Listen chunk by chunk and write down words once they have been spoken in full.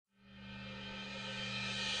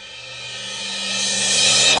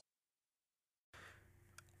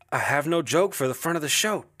I have no joke for the front of the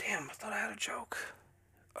show. Damn, I thought I had a joke.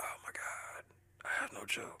 Oh my god. I have no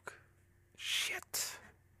joke. Shit.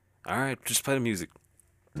 Alright, just play the music.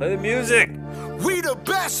 Play the music! We the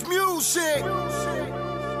best music!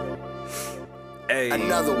 Hey.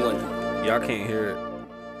 Another one. Y'all can't hear it.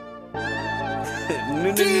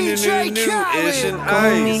 DJ Khaled! Ish and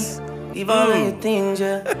Ice. Leave all of your things,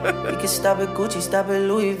 yeah. We can stop at Gucci, stop at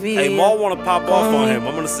Louis V. Hey, Maul wanna pop off on him.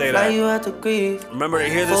 I'm gonna say Fly that. you out to grieve. Remember to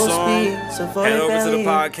hear the Full song. speed, so for Head the over to the belly.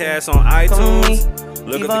 podcast on iTunes.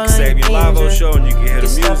 Look at the Kasabian Lavo show and you can hear the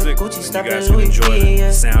music. And you guys can enjoy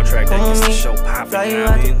the soundtrack that gets the show popping. Fly You you know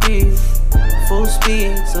what out I to mean? grieve. Full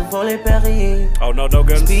speed, so for the Perrier. Oh, no guns.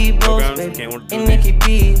 No Speedboats, guns. baby, Can't want to in do Nikki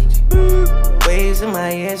this. Beach. Waves in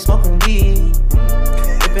my head, smoking weed.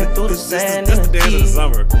 Dipping through the sand This in the the dance of the deep.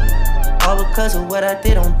 summer. All because of what I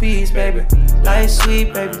did on beats, baby. Life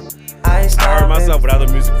sweet, baby. I heard myself without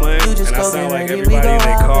the music playing, You just and I go sound get like ready, everybody we in go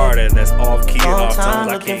their out, car baby. that's off key and Long off time tones.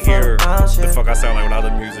 I looking can't for hear a bounce, the yeah. fuck I sound like without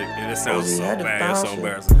the music, and it sounds Uzi so had to bad. It's bounce, so yeah.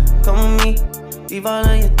 embarrassing. Come with me, leave all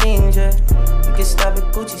of your things, yeah. You can stop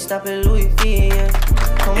at Gucci, stop at Louis V, yeah.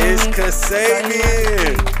 Come It's with me,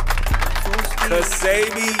 Kasabian. full speed.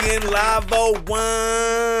 Kasabian Lavo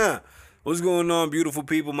 1. What's going on, beautiful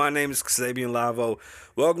people? My name is Kasabian Lavo.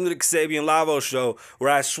 Welcome to the Kasabian Lavo show,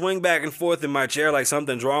 where I swing back and forth in my chair like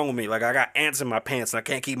something's wrong with me. Like I got ants in my pants and I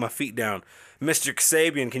can't keep my feet down. Mr.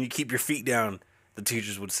 Kasabian, can you keep your feet down? The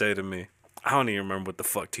teachers would say to me. I don't even remember what the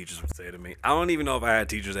fuck teachers would say to me. I don't even know if I had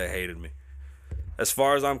teachers that hated me. As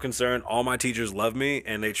far as I'm concerned, all my teachers love me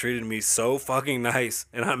and they treated me so fucking nice.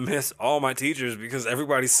 And I miss all my teachers because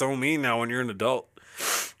everybody's so mean now when you're an adult.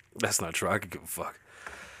 That's not true. I could give a fuck.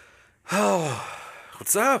 Oh,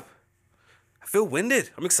 what's up? I feel winded.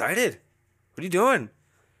 I'm excited. What are you doing?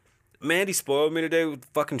 Mandy spoiled me today with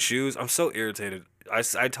fucking shoes. I'm so irritated. I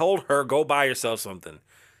told her, go buy yourself something.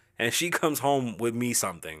 And she comes home with me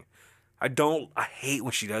something. I hate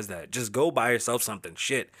when she does that. Just go buy yourself something.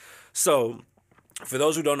 Shit. So, for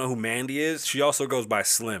those who don't know who Mandy is, she also goes by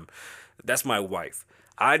Slim. That's my wife.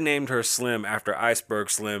 I named her Slim after Iceberg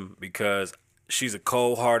Slim because she's a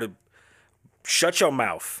cold-hearted... Shut your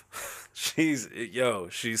mouth. She's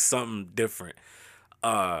something different.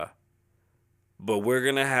 But we're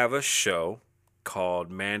going to have a show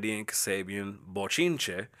called Mandy and Kasabian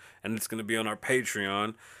Bochinche, and it's going to be on our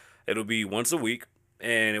Patreon. It'll be once a week,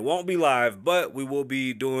 and it won't be live, but we will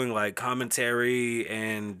be doing like commentary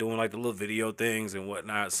and doing like the little video things and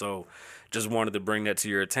whatnot. So just wanted to bring that to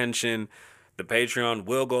your attention. The Patreon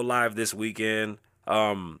will go live this weekend.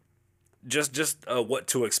 Just what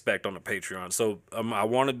to expect on the Patreon. So I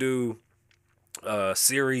want to do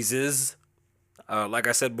series. Like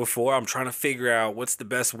I said before, I'm trying to figure out what's the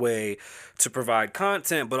best way to provide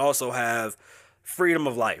content, but also have freedom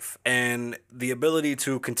of life and the ability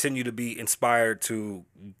to continue to be inspired to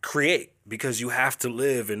create, because you have to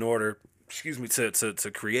live in order,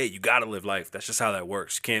 to create. You got to live life. That's just how that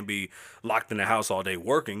works. You can't be locked in the house all day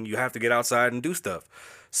working. You have to get outside and do stuff.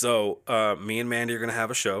 So me and Mandy are going to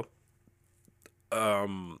have a show.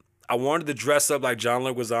 I wanted to dress up like John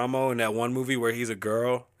Leguizamo in that one movie where he's a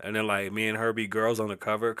girl, and then like me and her be girls on the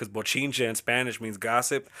cover, because bochinche in Spanish means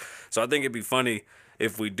gossip. So I think it'd be funny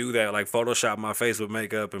if we do that, like Photoshop my face with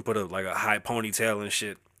makeup and put a high ponytail and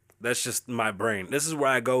shit. That's just my brain. This is where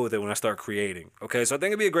I go with it when I start creating. Okay, so I think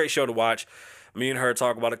it'd be a great show to watch. Me and her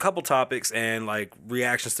talk about a couple topics and like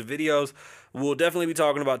reactions to videos. We'll definitely be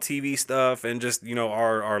talking about TV stuff and just,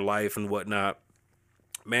 our life and whatnot.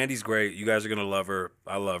 Mandy's great. You guys are gonna love her.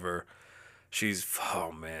 I love her. She's,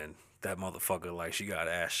 oh man, that motherfucker, like, she got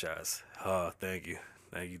ass shots. Oh, thank you.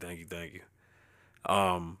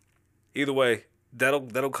 Either way,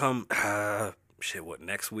 that'll come.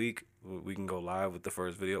 Next week we can go live with the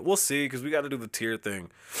first video. We'll see, because we got to do the tier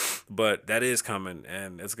thing, but that is coming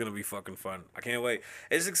and it's gonna be fucking fun. I can't wait.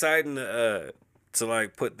 It's exciting to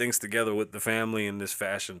like put things together with the family in this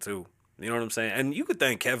fashion too. You know what I'm saying? And you could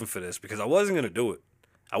thank Kevin for this, because I wasn't gonna do it.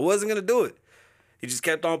 He just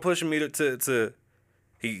kept on pushing me to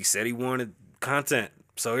he said he wanted content.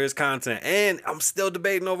 So here's content. And I'm still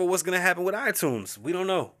debating over what's going to happen with iTunes. We don't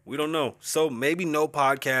know. So maybe no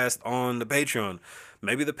podcast on the Patreon.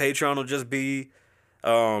 Maybe the Patreon will just be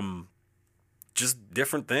just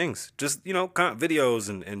different things. Just, videos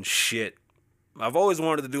and shit. I've always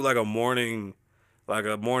wanted to do like a morning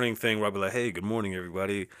thing where I'll be like, hey, good morning,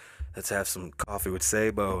 everybody. Let's have some coffee with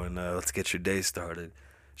Sabo and let's get your day started.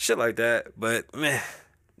 Shit like that, but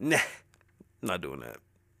nah, not doing that.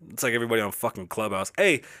 It's like everybody on fucking Clubhouse.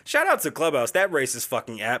 Hey, shout out to Clubhouse, that racist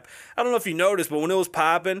fucking app. I don't know if you noticed, but when it was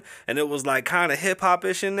popping and it was like kind of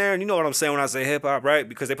hip-hop-ish in there, and you know what I'm saying when I say hip-hop, right?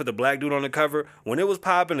 Because they put the black dude on the cover. When it was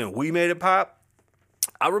popping and we made it pop,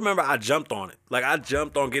 I remember I jumped on it. Like, I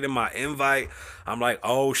jumped on getting my invite. I'm like,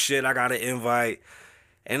 oh shit, I got an invite.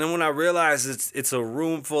 And then when I realized it's a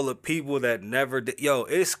room full of people that never did. Yo,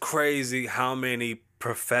 it's crazy how many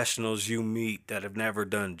professionals you meet that have never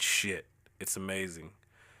done shit. It's amazing.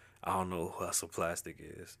 I don't know who Hustle Plastic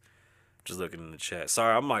is. Just looking in the chat.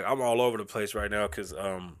 Sorry, I'm all over the place right now because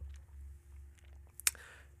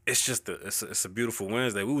it's just it's a beautiful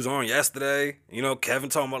Wednesday. We was on yesterday. You know, Kevin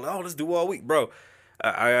talking about, oh, let's do all week, bro.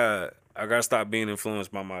 I gotta stop being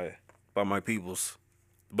influenced by my peoples.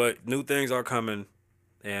 But new things are coming,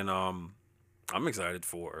 and I'm excited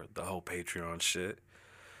for the whole Patreon shit.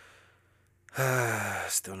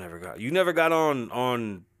 Still never got. You never got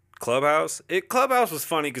on Clubhouse? Clubhouse was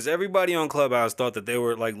funny because everybody on Clubhouse thought that they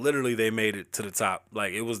were like literally they made it to the top.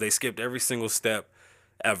 Like they skipped every single step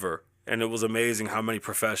ever. And it was amazing how many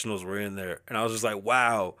professionals were in there. And I was just like,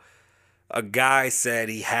 wow. A guy said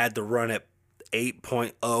he had to run at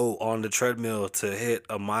 8.0 on the treadmill to hit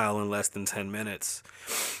a mile in less than 10 minutes.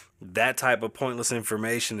 That type of pointless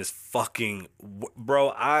information is fucking...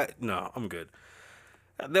 Bro, no, I'm good.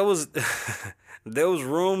 There was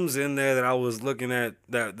rooms in there that I was looking at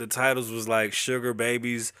that the titles was like Sugar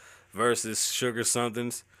Babies versus Sugar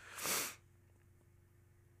Somethings.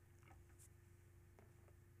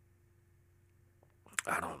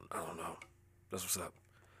 I don't know. That's what's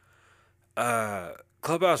up.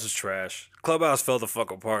 Clubhouse is trash. Clubhouse fell the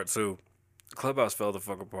fuck apart too. Clubhouse fell the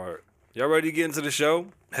fuck apart. Y'all ready to get into the show?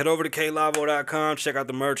 Head over to klavo.com, check out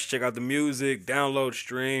the merch, check out the music, download,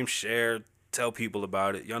 stream, share, tell people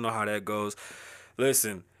about it. Y'all know how that goes.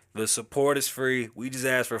 Listen, the support is free. We just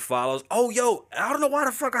ask for follows. Oh, yo, I don't know why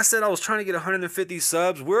the fuck I said I was trying to get 150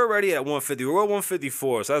 subs. We're already at 150. We're at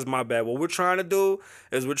 154, so that's my bad. What we're trying to do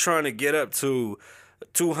is we're trying to get up to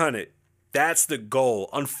 200. That's the goal.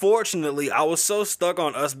 Unfortunately, I was so stuck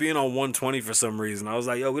on us being on 120 for some reason. I was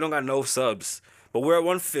like, yo, we don't got no subs. But we're at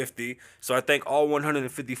 150, so I thank all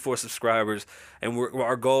 154 subscribers, and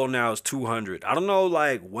our goal now is 200. I don't know,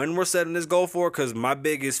 like, when we're setting this goal for, because my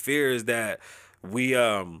biggest fear is that we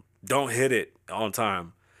don't hit it on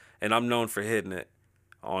time, and I'm known for hitting it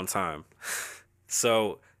on time.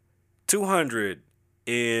 So, 200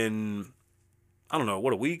 in, I don't know,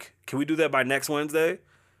 what, a week? Can we do that by next Wednesday?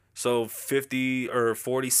 So, 50 or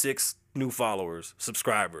 46 new followers,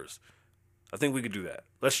 subscribers. I think we could do that.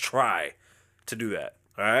 Let's try to do that.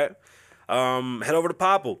 All right. Head over to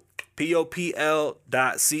Popl, popl.co.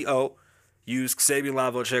 Use Kasabian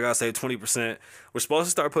Lavo checkout, save 20%. We're supposed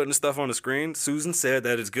to start putting the stuff on the screen. Susan said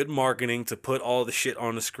that it's good marketing to put all the shit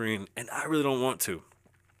on the screen, and I really don't want to.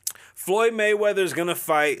 Floyd Mayweather is gonna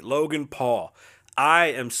fight Logan Paul. I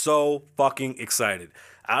am so fucking excited.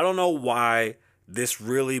 I don't know why this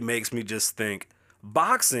really makes me just think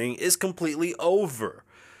boxing is completely over.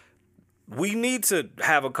 We need to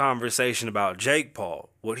have a conversation about Jake Paul.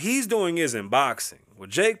 What he's doing isn't boxing. What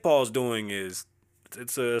Jake Paul's doing is,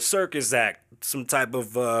 it's a circus act, some type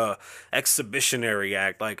of exhibitionary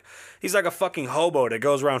act. Like, he's like a fucking hobo that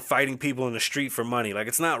goes around fighting people in the street for money. Like,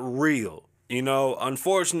 it's not real. You know,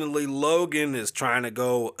 unfortunately, Logan is trying to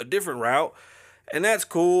go a different route, and that's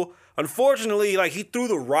cool. Unfortunately, like, he threw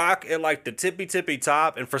the rock at, like, the tippy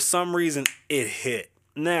top, and for some reason, it hit.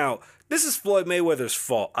 Now, this is Floyd Mayweather's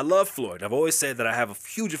fault. I love Floyd. I've always said that I have a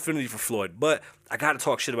huge affinity for Floyd, but I gotta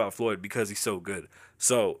talk shit about Floyd because he's so good.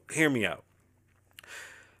 So, hear me out.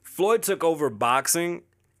 Floyd took over boxing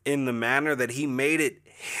in the manner that he made it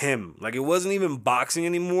him. Like, it wasn't even boxing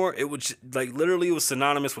anymore. It was, like, literally it was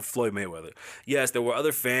synonymous with Floyd Mayweather. Yes, there were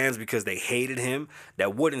other fans because they hated him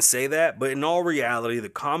that wouldn't say that, but in all reality, the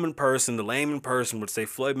common person, the layman person would say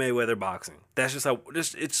Floyd Mayweather boxing. That's just how,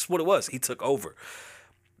 it's just what it was. He took over.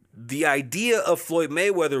 The idea of Floyd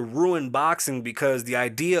Mayweather ruined boxing because the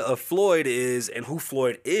idea of Floyd is, and who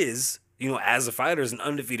Floyd is, you know, as a fighter, is an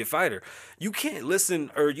undefeated fighter. You can't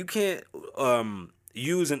listen, or you can't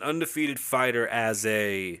use an undefeated fighter as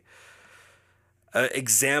a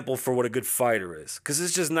example for what a good fighter is, because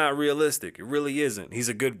it's just not realistic. It really isn't. He's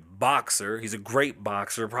a good boxer. He's a great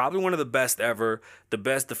boxer, probably one of the best ever, the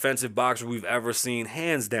best defensive boxer we've ever seen,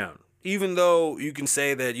 hands down. Even though you can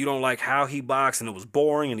say that you don't like how he boxed and it was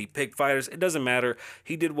boring and he picked fighters, it doesn't matter.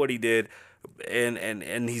 He did what he did,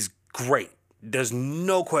 and he's great. There's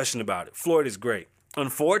no question about it. Floyd is great.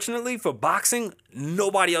 Unfortunately, for boxing,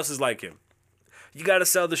 nobody else is like him. You got to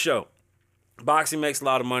sell the show. Boxing makes a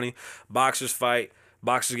lot of money. Boxers fight.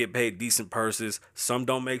 Boxers get paid decent purses. Some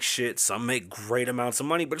don't make shit. Some make great amounts of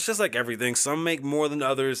money, but it's just like everything. Some make more than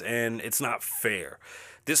others, and it's not fair.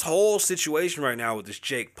 This whole situation right now with this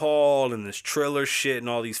Jake Paul and this Triller shit and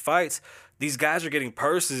all these fights, these guys are getting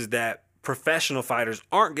purses that professional fighters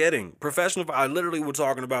aren't getting. I literally was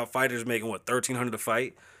talking about fighters making what, $1,300 a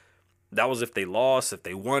fight. That was if they lost. If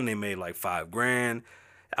they won, they made like $5,000.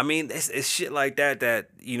 I mean, it's shit like that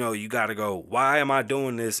you know, you gotta go, why am I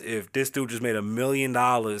doing this if this dude just made $1 million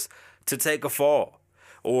to take a fall?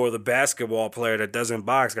 Or the basketball player that doesn't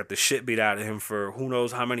box got the shit beat out of him for who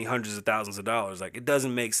knows how many hundreds of thousands of dollars. Like, it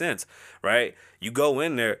doesn't make sense, right? You go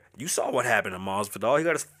in there, you saw what happened to Masvidal. He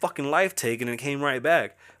got his fucking life taken and came right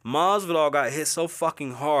back. Masvidal got hit so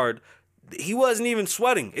fucking hard, he wasn't even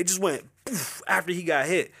sweating. It just went poof after he got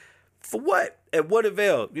hit. For what? At what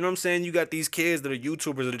avail? You know what I'm saying? You got these kids that are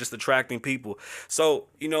YouTubers that are just attracting people. So,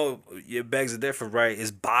 you know, it begs the difference, right?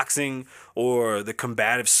 Is boxing or the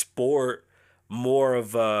combative sport more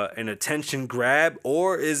of an attention grab,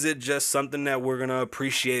 or is it just something that we're gonna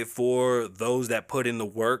appreciate for those that put in the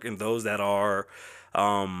work and those that are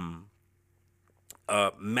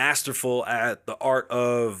masterful at the art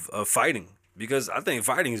of fighting? Because I think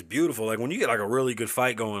fighting is beautiful. Like, when you get like a really good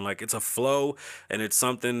fight going, like, it's a flow and it's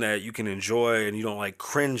something that you can enjoy and you don't like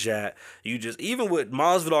cringe at. You just, even with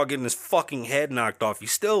Masvidal getting his fucking head knocked off, you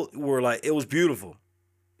still were like, it was beautiful.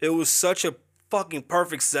 It was such a fucking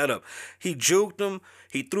perfect setup. He juked him.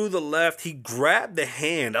 He threw the left. He grabbed the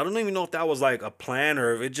hand. I don't even know if that was like a plan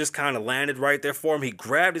or if it just kind of landed right there for him. He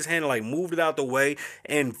grabbed his hand and like moved it out the way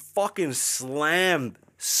and fucking slammed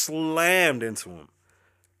into him.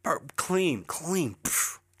 Clean.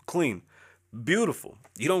 Beautiful.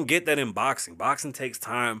 You don't get that in boxing. Boxing takes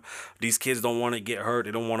time. These kids don't want to get hurt.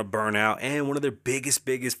 They don't want to burn out. And one of their biggest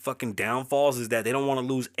fucking downfalls is that they don't want to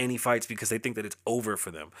lose any fights because they think that it's over for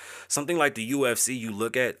them. Something like the UFC, you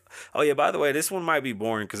look at, oh yeah, by the way, this one might be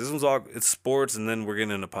boring because this one's all, it's sports and then we're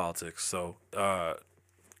getting into politics. So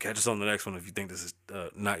catch us on the next one if you think this is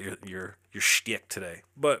not your shtick today.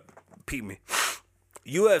 But peep me.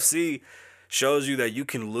 UFC shows you that you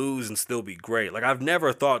can lose and still be great. Like, I've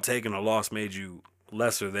never thought taking a loss made you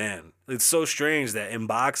lesser than. It's so strange that in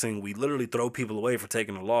boxing we literally throw people away for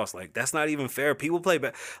taking a loss. Like, that's not even fair. People play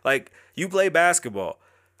like, you play basketball.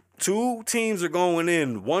 2 teams are going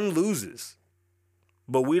in, 1 loses.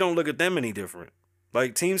 But we don't look at them any different.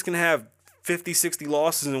 Like, teams can have 50, 60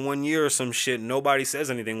 losses in 1 year or some shit. Nobody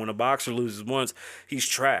says anything. When a boxer loses once, he's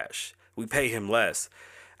trash. We pay him less.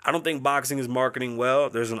 I don't think boxing is marketing well.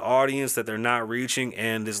 There's an audience that they're not reaching,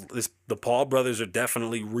 and the Paul brothers are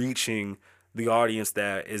definitely reaching the audience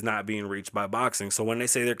that is not being reached by boxing. So when they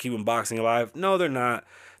say they're keeping boxing alive, no, they're not.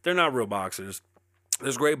 They're not real boxers.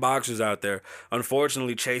 There's great boxers out there.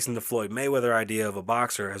 Unfortunately, chasing the Floyd Mayweather idea of a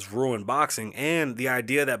boxer has ruined boxing, and the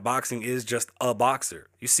idea that boxing is just a boxer.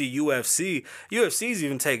 You see UFC's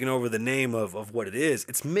even taken over the name of what it is.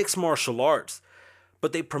 It's mixed martial arts.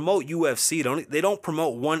 But they promote UFC. They don't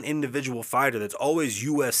promote one individual fighter. That's always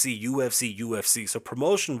UFC. So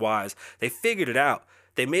promotion-wise, they figured it out.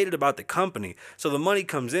 They made it about the company. So the money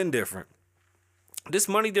comes in different. This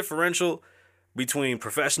money differential between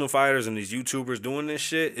professional fighters and these YouTubers doing this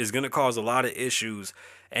shit is going to cause a lot of issues.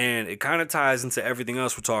 And it kind of ties into everything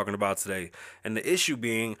else we're talking about today. And the issue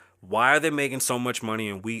being, why are they making so much money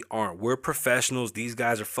and we aren't? We're professionals. These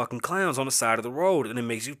guys are fucking clowns on the side of the road. And it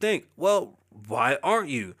makes you think, well, why aren't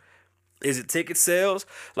you? Is it ticket sales?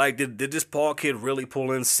 Like, did this Paul kid really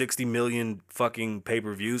pull in 60 million fucking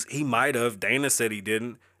pay-per-views? He might have. Dana said he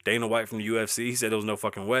didn't. Dana White from the UFC, he said there was no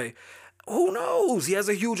fucking way. Who knows? He has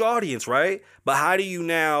a huge audience, right? But how do you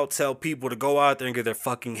now tell people to go out there and get their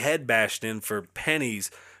fucking head bashed in for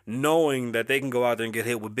pennies, knowing that they can go out there and get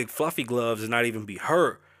hit with big fluffy gloves and not even be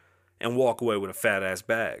hurt and walk away with a fat-ass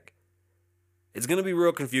bag? It's going to be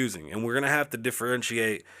real confusing, and we're going to have to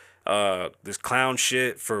differentiate this clown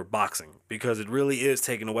shit for boxing, because it really is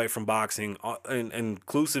taken away from boxing and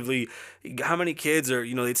inclusively. How many kids are,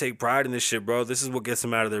 they take pride in this shit, bro. This is what gets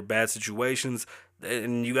them out of their bad situations.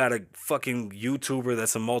 And you got a fucking YouTuber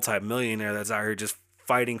that's a multi-millionaire that's out here just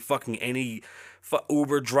fighting fucking any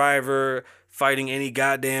Uber driver, fighting any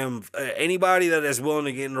goddamn anybody that is willing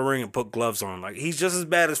to get in the ring and put gloves on. Like, he's just as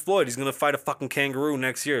bad as Floyd. He's gonna fight a fucking kangaroo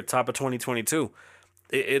next year, top of 2022.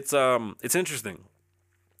 It's interesting.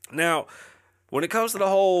 Now, when it comes to the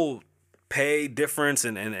whole pay difference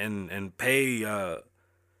and pay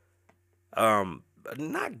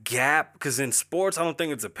not gap, because in sports I don't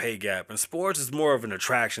think it's a pay gap. In sports it's more of an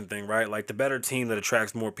attraction thing, right? Like, the better team that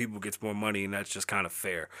attracts more people gets more money, and that's just kind of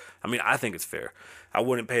fair. I mean, I think it's fair. I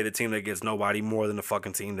wouldn't pay the team that gets nobody more than the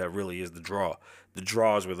fucking team that really is the draw. The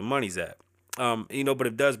draw is where the money's at. But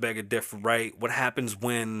it does beg a different, right? What happens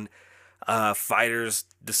when fighters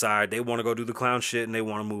decide they want to go do the clown shit and they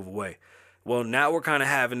want to move away? Well, now we're kind of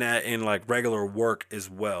having that in like regular work as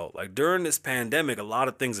well. Like during this pandemic, a lot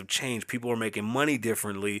of things have changed. People are making money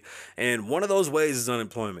differently. And one of those ways is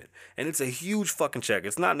unemployment. And it's a huge fucking check.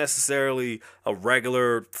 It's not necessarily a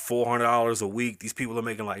regular $400 a week. These people are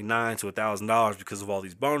making like $900 to $1,000 because of all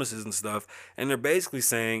these bonuses and stuff. And they're basically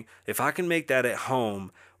saying, if I can make that at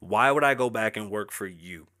home, why would I go back and work for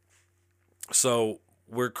you? So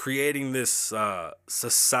we're creating this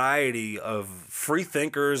society of free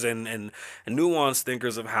thinkers and nuanced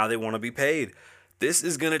thinkers of how they want to be paid. This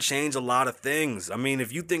is going to change a lot of things. I mean,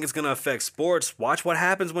 if you think it's going to affect sports, watch what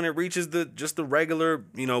happens when it reaches the regular,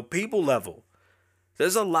 people level.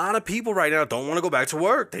 There's a lot of people right now don't want to go back to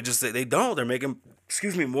work. They just say they don't. They're making,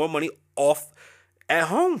 more money off at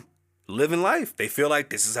home, living life. They feel like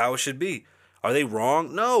this is how it should be. Are they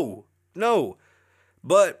wrong? No.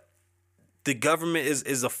 But the government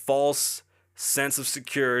is a false sense of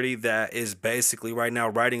security that is basically right now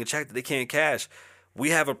writing a check that they can't cash. We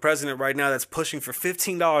have a president right now that's pushing for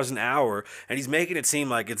 $15 an hour, and he's making it seem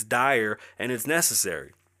like it's dire and it's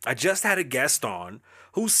necessary. I just had a guest on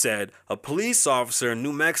who said a police officer in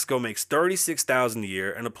New Mexico makes $36,000 a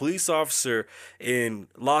year, and a police officer in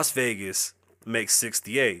Las Vegas makes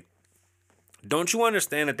 $68,000. Don't you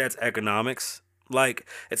understand that that's economics? Like,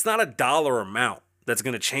 it's not a dollar amount that's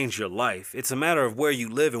going to change your life. It's a matter of where you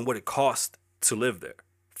live and what it costs to live there.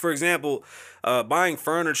 For example, buying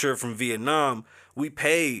furniture from Vietnam,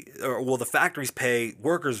 the factories pay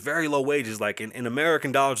workers very low wages. Like in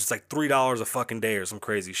American dollars, it's like $3 a fucking day or some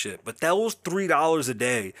crazy shit. But those $3 a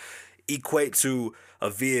day equate to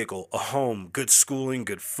a vehicle, a home, good schooling,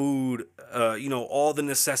 good food, all the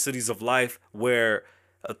necessities of life, where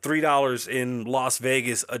 $3 in Las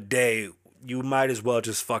Vegas a day, you might as well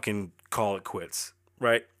just fucking call it quits,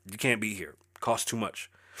 right? You can't be here. It costs too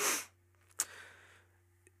much.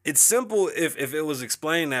 It's simple if it was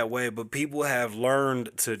explained that way, but people have learned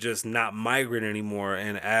to just not migrate anymore.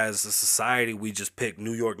 And as a society, we just pick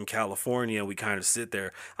New York and California and we kind of sit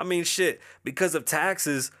there. I mean, shit, because of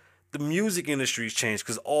taxes, the music industry's changed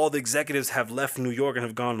because all the executives have left New York and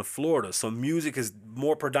have gone to Florida. So music is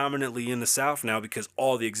more predominantly in the South now because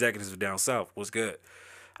all the executives are down South. What's good?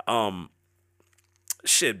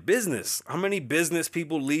 Business. How many business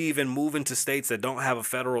people leave and move into states that don't have a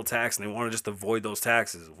federal tax and they want to just avoid those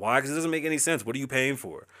taxes? Why? Because it doesn't make any sense. What are you paying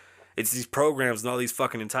for? It's these programs and all these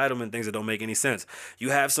fucking entitlement things that don't make any sense. You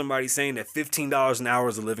have somebody saying that $15 an hour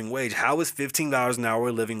is a living wage. How is $15 an hour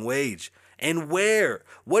a living wage? And where?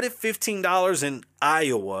 What if $15 in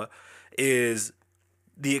Iowa is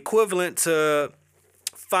the equivalent to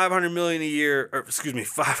 $500 million a year, or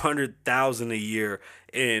 $500,000 a year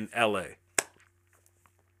in LA?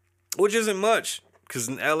 Which isn't much, because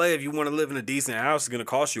in LA, if you want to live in a decent house, it's going to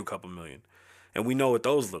cost you a couple million. And we know what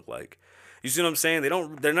those look like. You see what I'm saying?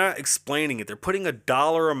 They're not explaining it. They're putting a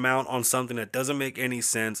dollar amount on something that doesn't make any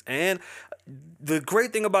sense. And the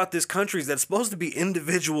great thing about this country is that it's supposed to be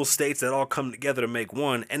individual states that all come together to make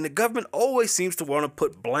one. And the government always seems to want to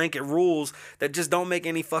put blanket rules that just don't make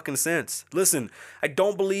any fucking sense. Listen, I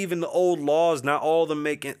don't believe in the old laws. Not all of them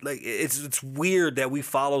make it. Like, it's weird that we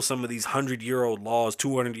follow some of these 100-year-old laws,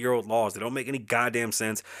 200-year-old laws. They don't make any goddamn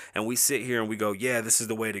sense. And we sit here and we go, yeah, this is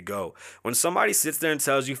the way to go. When somebody sits there and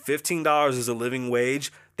tells you $15 is a living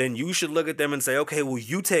wage, then you should look at them and say, okay, well,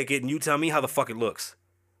 you take it and you tell me how the fuck it looks.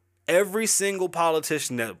 Every single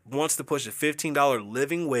politician that wants to push a $15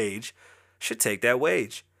 living wage should take that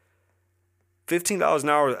wage. $15 an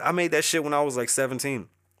hour, I made that shit when I was like 17.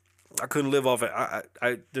 I couldn't live off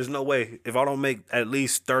it. There's no way. If I don't make at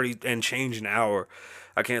least 30 and change an hour,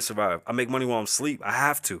 I can't survive. I make money while I'm asleep. I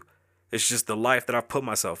have to. It's just the life that I've put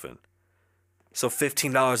myself in. So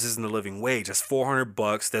 $15 isn't a living wage. That's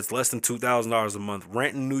 $400. That's less than $2,000 a month.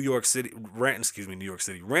 Rent in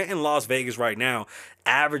Rent in Las Vegas right now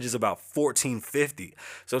averages about $1,450.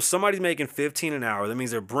 So if somebody's making $15 an hour, that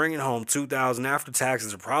means they're bringing home $2,000 after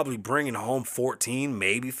taxes. They're probably bringing home $14,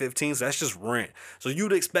 maybe $15. So that's just rent. So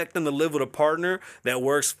you'd expect them to live with a partner that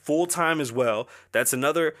works full time as well. That's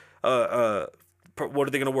another what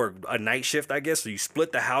are they going to work? A night shift, I guess? So you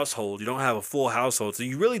split the household. You don't have a full household. So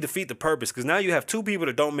you really defeat the purpose, because now you have two people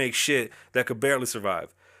that don't make shit that could barely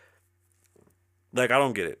survive. Like, I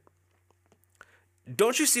don't get it.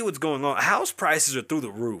 Don't you see what's going on? House prices are through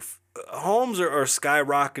the roof. Homes are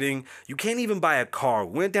skyrocketing. You can't even buy a car.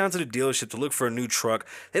 Went down to the dealership to look for a new truck.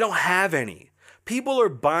 They don't have any. People are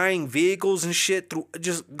buying vehicles and shit through,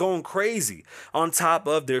 just going crazy. On top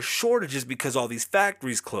of their shortages because all these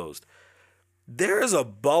factories closed. There is a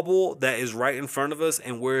bubble that is right in front of us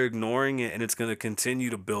and we're ignoring it, and it's going to continue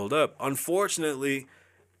to build up. Unfortunately,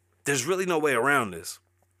 there's really no way around this.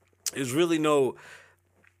 There's really no...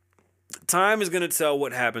 Time is going to tell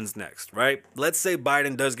what happens next, right? Let's say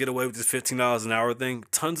Biden does get away with this $15 an hour thing.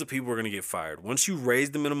 Tons of people are going to get fired. Once you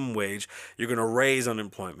raise the minimum wage, you're going to raise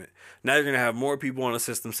unemployment. Now you're going to have more people on the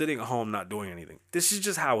system sitting at home not doing anything. This is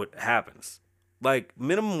just how it happens. Like,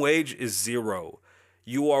 minimum wage is zero.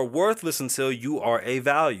 You are worthless until you are a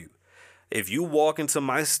value. If you walk into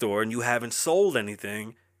my store and you haven't sold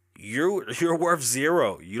anything, you're worth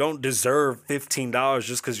zero. You don't deserve $15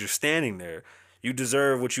 just because you're standing there. You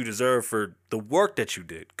deserve what you deserve for the work that you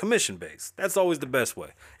did. Commission-based. That's always the best way.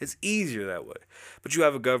 It's easier that way. But you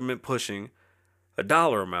have a government pushing a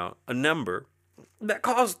dollar amount, a number, that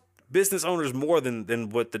costs business owners more than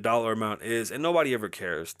what the dollar amount is, and nobody ever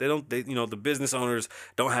cares. The business owners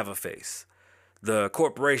don't have a face. The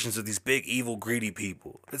corporations are these big, evil, greedy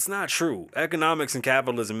people. It's not true. Economics and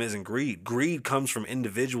capitalism isn't greed. Greed comes from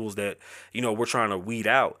individuals that, we're trying to weed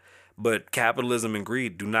out. But capitalism and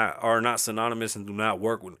greed are not synonymous and do not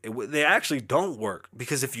work. They actually don't work,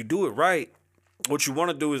 because if you do it right, what you want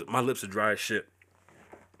to do is... My lips are dry as shit,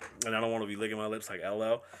 and I don't want to be licking my lips like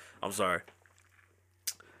LL. I'm sorry.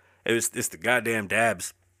 It's the goddamn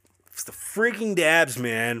dabs. It's the freaking dabs,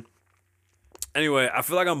 man. Anyway, I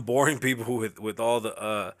feel like I'm boring people with all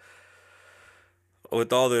the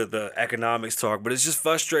economics talk, but it's just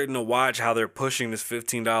frustrating to watch how they're pushing this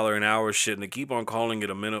 $15 an hour shit, and they keep on calling it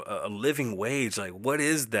a living wage. Like, what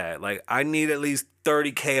is that? Like, I need at least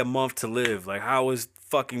 $30K a month to live. Like, how is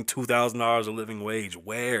fucking $2,000 a living wage?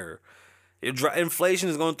 Where? Inflation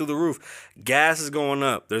is going through the roof. Gas is going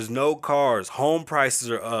up. There's no cars. Home prices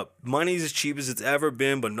are up. Money's as cheap as it's ever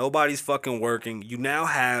been, but nobody's fucking working. You now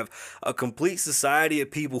have a complete society of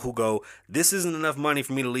people who go, this isn't enough money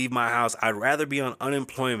for me to leave my house. I'd rather be on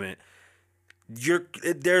unemployment.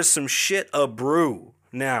 There's some shit a brew.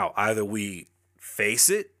 Now, either we face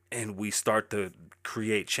it and we start to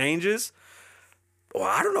create changes, or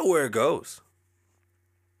I don't know where it goes.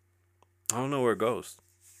 I don't know where it goes.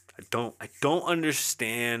 I don't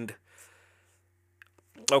understand.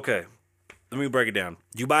 Okay, let me break it down.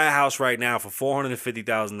 You buy a house right now for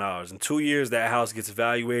 $450,000. In 2 years, that house gets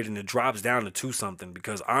evaluated and it drops down to 2 something,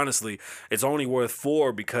 because honestly, it's only worth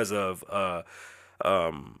 4 because of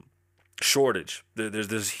shortage.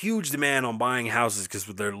 There's huge demand on buying houses because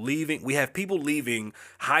they're leaving. We have people leaving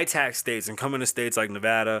high tax states and coming to states like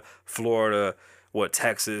Nevada, Florida,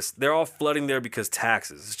 Texas. They're all flooding there because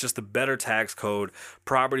taxes. It's just a better tax code.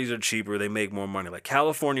 Properties are cheaper. They make more money. Like,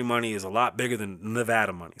 California money is a lot bigger than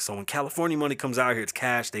Nevada money. So when California money comes out here, it's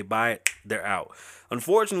cash. They buy it. They're out.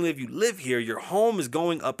 Unfortunately, if you live here, your home is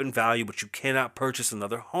going up in value, but you cannot purchase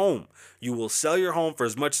another home. You will sell your home for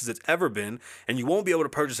as much as it's ever been, and you won't be able to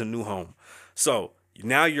purchase a new home. So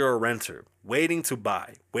now you're a renter, waiting to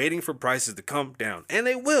buy, waiting for prices to come down. And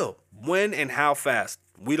they will. When and how fast,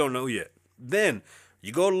 we don't know yet. Then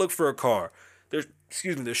you go to look for a car. There's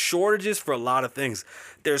shortages for a lot of things.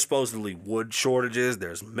 There's supposedly wood shortages.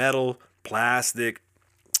 There's metal, plastic.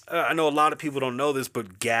 I know a lot of people don't know this,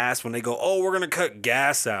 but gas, when they go, oh, we're going to cut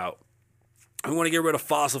gas out. We want to get rid of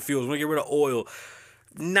fossil fuels. We want to get rid of oil.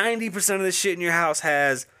 90% of the shit in your house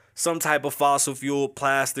has some type of fossil fuel,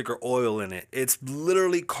 plastic, or oil in it. It's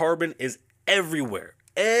literally, carbon is everywhere.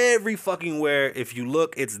 Every fucking where. If you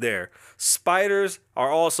look, it's there. Spiders are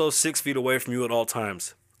also 6 feet away from you at all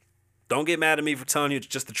times. Don't get mad at me for telling you. It's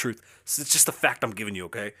just the truth. It's just a fact I'm giving you,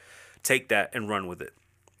 okay? Take that and run with it.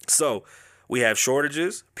 So we have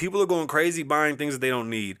shortages. People are going crazy buying things that they don't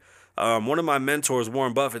need. One of my mentors,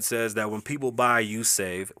 Warren Buffett, says that when people buy, you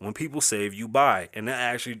save. When people save, you buy. And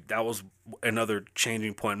that was another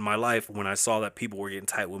changing point in my life when I saw that people were getting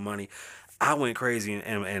tight with money. I went crazy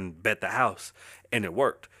and bet the house, and it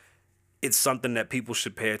worked. It's something that people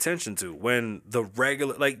should pay attention to. When the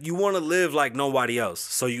regular, you want to live like nobody else,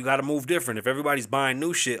 so you got to move different. If everybody's buying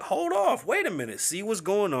new shit, hold off, wait a minute, see what's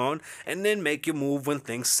going on, and then make your move when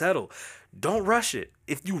things settle. Don't rush it.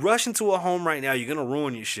 If you rush into a home right now, you're gonna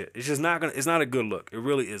ruin your shit. It's just not gonna. It's not a good look. It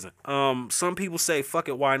really isn't. Some people say, "Fuck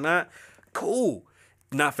it, why not?" Cool.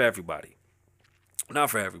 Not for everybody. Not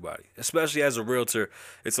for everybody. Especially as a realtor,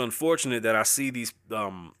 it's unfortunate that I see these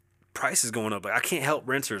prices going up. I can't help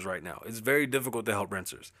renters right now. It's very difficult to help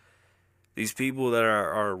renters. These people that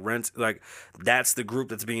are that's the group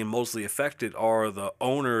that's being mostly affected, are the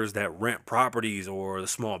owners that rent properties, or the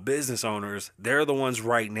small business owners. They're the ones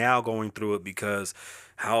right now going through it because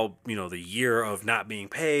the year of not being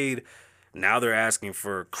paid, Now they're asking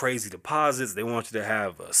for crazy deposits. They want you to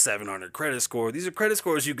have a 700 credit score. These are credit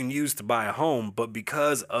scores you can use to buy a home, but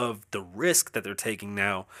because of the risk that they're taking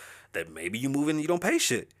now, that maybe you move in and you don't pay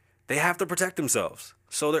shit, they have to protect themselves.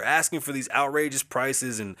 So they're asking for these outrageous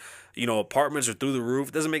prices, and apartments are through the roof.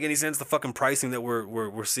 It doesn't make any sense, the fucking pricing that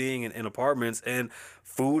we're seeing in apartments, and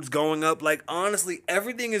food's going up. Like, honestly,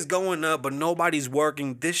 everything is going up, but nobody's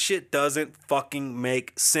working. This shit doesn't fucking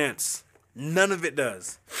make sense. None of it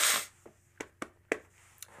does.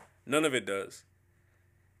 None of it does.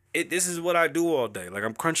 This is what I do all day. Like,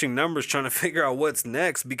 I'm crunching numbers trying to figure out what's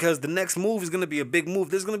next, because the next move is going to be a big move.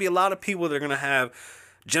 There's going to be a lot of people that are going to have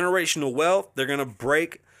generational wealth. They're going to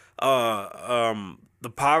break the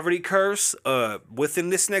poverty curse. Within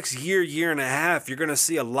this next year and a half, you're going to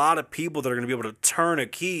see a lot of people that are going to be able to turn a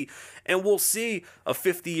key, and we'll see a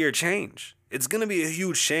 50-year change. It's going to be a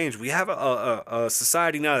huge change. We have a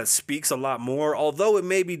society now that speaks a lot more. Although it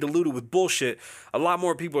may be diluted with bullshit, a lot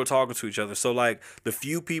more people are talking to each other. So, like, the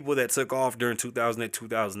few people that took off during 2008,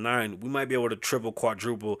 2009, we might be able to triple,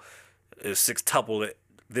 quadruple, sextuple it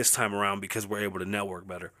this time around because we're able to network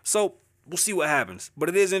better. So, we'll see what happens. But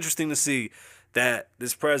it is interesting to see that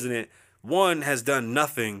this president, one, has done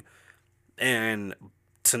nothing. And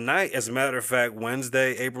tonight, as a matter of fact,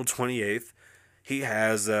 Wednesday, April 28th, he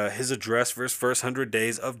has his address for his first 100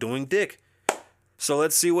 days of doing dick. So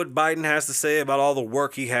let's see what Biden has to say about all the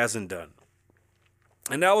work he hasn't done.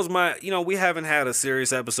 And that was my, we haven't had a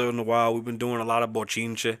serious episode in a while. We've been doing a lot of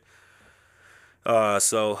bochinche.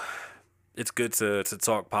 So it's good to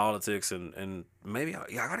talk politics, and maybe I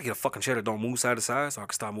gotta get a fucking chair that don't move side to side so I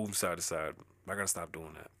can stop moving side to side. I gotta stop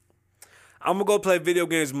doing that. I'm gonna go play video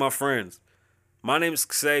games with my friends. My name is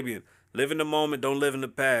Kasabian. Live in the moment, don't live in the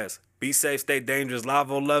past. Be safe, stay dangerous.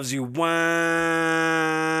 Lavo loves you. Wah!